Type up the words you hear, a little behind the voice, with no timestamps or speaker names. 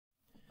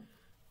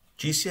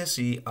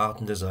GCSE Art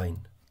and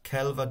Design,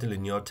 Celf a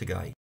dylunio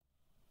tygau.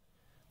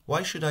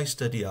 Why should I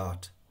study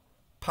art?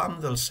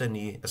 Pam ddylsen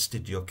ni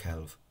astudio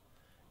celf?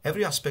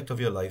 Every aspect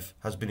of your life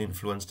has been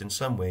influenced in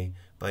some way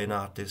by an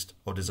artist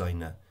or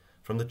designer,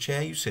 from the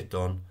chair you sit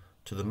on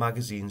to the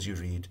magazines you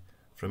read,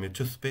 from your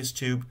toothpaste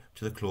tube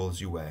to the clothes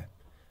you wear.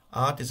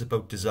 Art is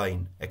about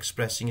design,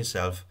 expressing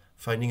yourself,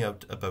 finding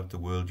out about the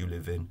world you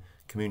live in,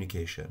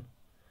 communication.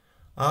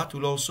 Art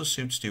will also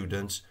suit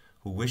students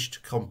who wish to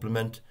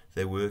complement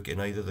their work in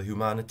either the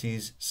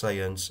humanities,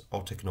 science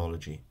or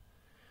technology.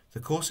 The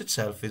course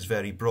itself is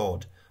very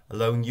broad,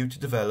 allowing you to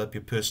develop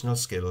your personal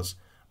skills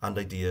and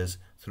ideas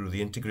through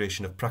the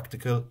integration of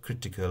practical,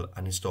 critical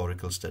and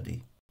historical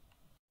study.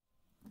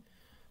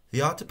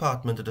 The art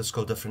department at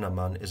Ysgol Dyffryn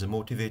Aman is a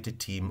motivated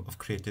team of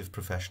creative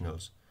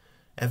professionals.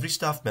 Every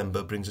staff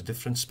member brings a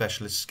different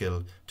specialist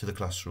skill to the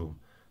classroom,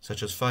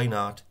 such as fine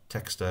art,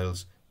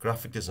 textiles,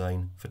 graphic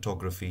design,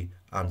 photography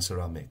and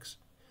ceramics.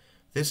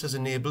 This has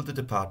enabled the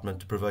department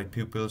to provide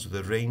pupils with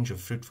a range of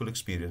fruitful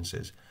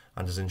experiences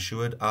and has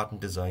ensured Art and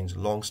Design's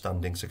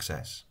long-standing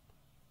success.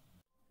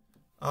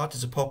 Art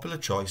is a popular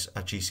choice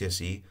at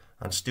GCSE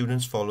and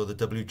students follow the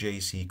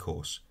WJEC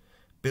course.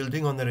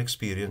 Building on their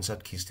experience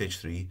at Key Stage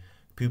 3,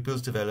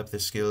 pupils develop their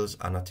skills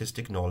and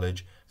artistic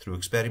knowledge through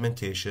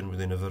experimentation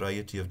within a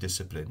variety of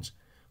disciplines,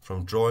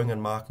 from drawing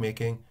and mark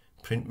making,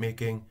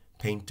 printmaking,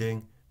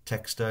 painting,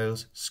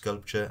 textiles,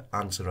 sculpture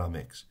and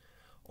ceramics.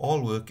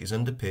 All work is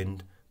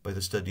underpinned by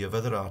the study of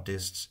other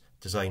artists,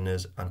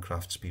 designers and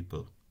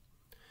craftspeople.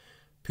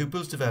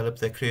 Pupils develop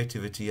their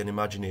creativity and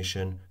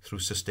imagination through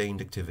sustained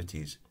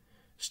activities.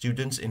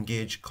 Students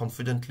engage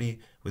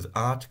confidently with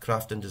art,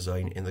 craft and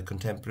design in the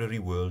contemporary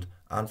world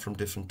and from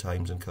different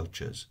times and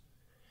cultures.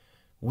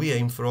 We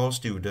aim for all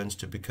students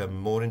to become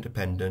more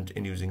independent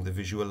in using the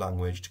visual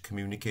language to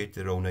communicate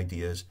their own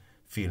ideas,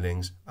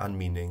 feelings and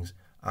meanings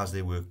as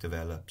their work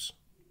develops.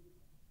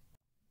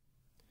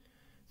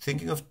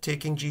 Thinking of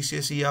taking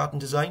GCSE Art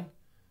and Design?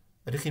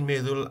 Ydych chi'n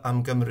meddwl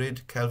am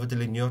gymryd celf a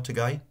dylunio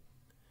tygau?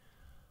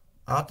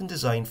 Art and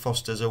Design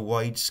fosters a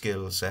wide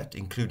skill set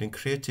including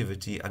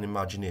creativity and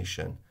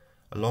imagination,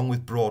 along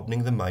with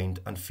broadening the mind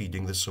and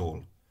feeding the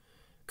soul.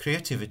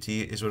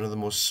 Creativity is one of the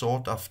most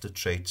sought-after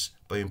traits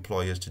by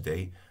employers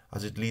today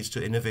as it leads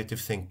to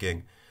innovative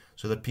thinking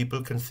so that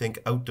people can think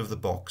out of the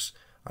box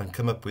and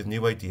come up with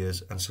new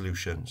ideas and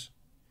solutions.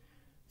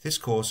 This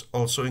course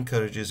also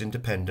encourages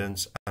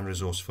independence and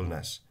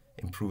resourcefulness,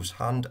 improves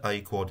hand-eye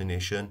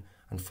coordination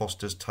and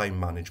fosters time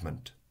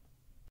management.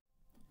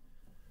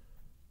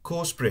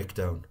 Course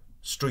breakdown.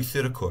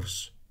 Strwythur y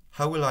cwrs.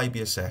 How will I be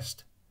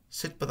assessed?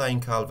 Sut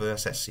byddai'n cael fy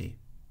asesu?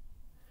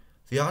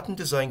 The Art and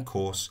Design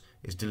course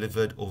is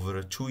delivered over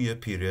a 2-year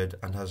period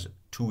and has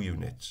 2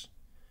 units.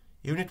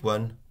 Unit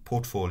 1,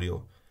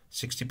 Portfolio,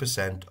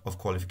 60% of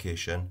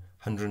qualification,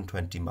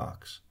 120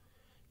 marks.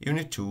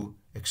 Unit 2,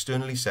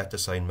 Externally set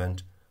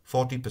assignment,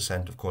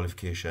 40% of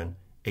qualification,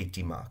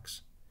 80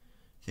 marks.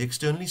 The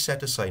externally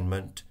set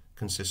assignment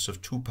consists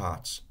of 2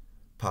 parts.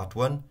 Part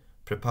 1,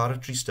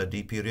 preparatory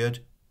study period,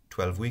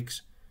 12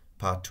 weeks.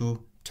 Part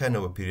 2,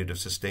 10-hour period of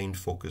sustained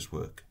focus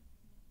work.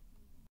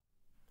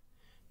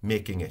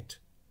 Making it.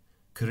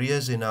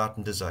 Careers in Art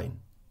and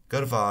Design.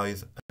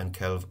 Gyrfaoedd and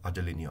celf a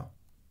dylunio.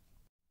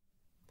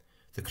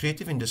 The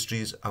creative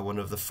industries are one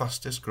of the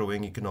fastest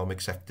growing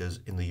economic sectors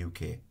in the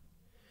UK.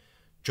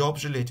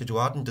 Jobs related to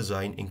art and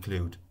design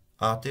include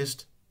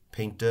artist,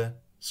 painter,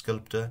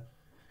 sculptor,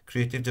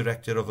 creative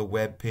director of a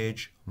web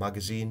page,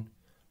 magazine,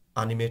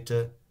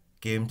 animator,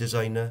 game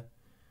designer,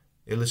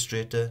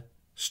 illustrator,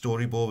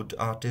 storyboard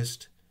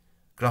artist,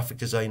 graphic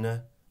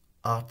designer,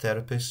 art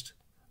therapist,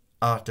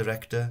 art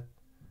director,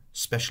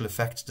 special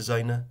effects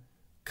designer,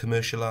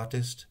 commercial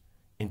artist,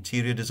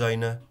 interior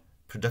designer,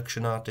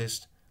 production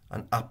artist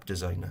and app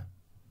designer.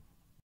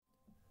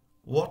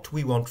 What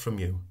we want from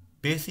you.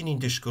 Beth i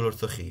ni'n disgwyl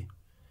wrthoch chi?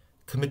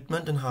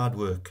 Commitment and hard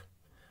work,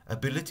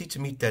 ability to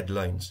meet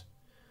deadlines,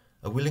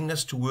 a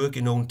willingness to work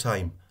in own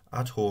time,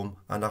 at home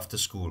and after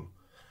school,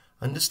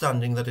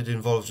 understanding that it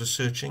involves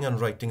researching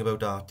and writing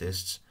about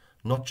artists,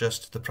 not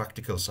just the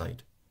practical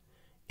side,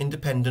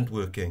 independent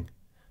working,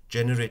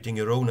 generating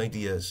your own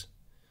ideas,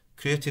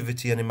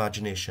 creativity and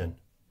imagination,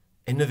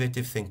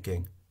 innovative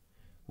thinking,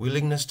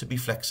 willingness to be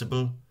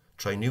flexible,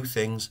 try new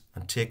things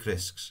and take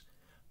risks.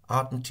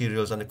 Art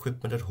materials and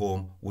equipment at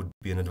home would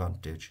be an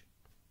advantage.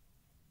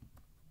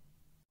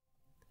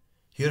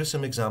 Here are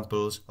some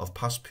examples of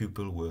past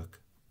pupil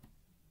work.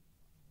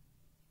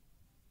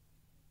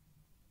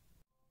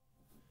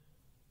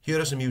 Here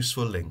are some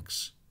useful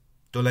links.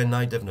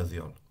 Dolennau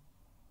defnyddiol.